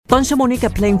ต้นชั่วโมงนี้กั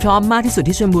บเพลงเพราะมากที่สุด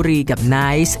ที่ชลบุรีกับ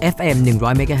Nice FM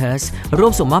 100 MHz ร่ว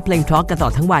มส่งมอบเพลงเพราะกันต่อ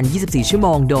ทั้งวัน24ชั่วโม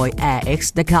งโดย AirX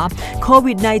นะครับโค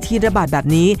วิด -19 ระบาดแบบ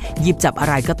นี้หยิบจับอะ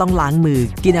ไรก็ต้องล้างมือ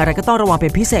กินอะไรก็ต้องระวังเป็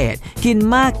นพิเศษกิน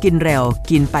มากกินเร็ว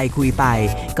กินไปคุยไป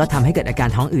ก็ทำให้เกิดอาการ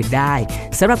ท้องอืดได้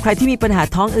สำหรับใครที่มีปัญหา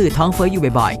ท้องอืดท้องเฟ้ออ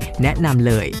ยู่บ่อยๆแนะนำเ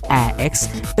ลย AirX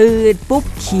อืดปุ๊บ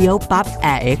เคี้ยวปั๊บ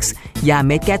AirX ยาเ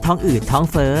ม็ดแก้ท้องอืดท้อง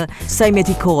เฟ้อไซเม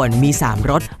ทิโคนมี3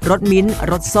รสรสมิ้นท์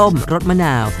รสส้มรสมะน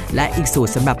าวและอีกสูต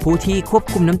รสำหรับผู้ที่ควบ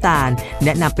คุมน้ำตาลแน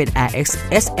ะนำเป็น AirX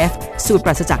SF สูตรป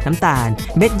ราศจากน้ำตาล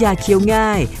เม็ดยาเคี้ยวง่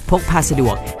ายพกพาสะด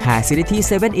วกหาซื้อได้ที่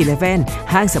 7-Eleven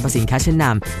ห้างสรรพสินค้าชั้นน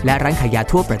ำและร้านขายยา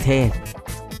ทั่วประเทศ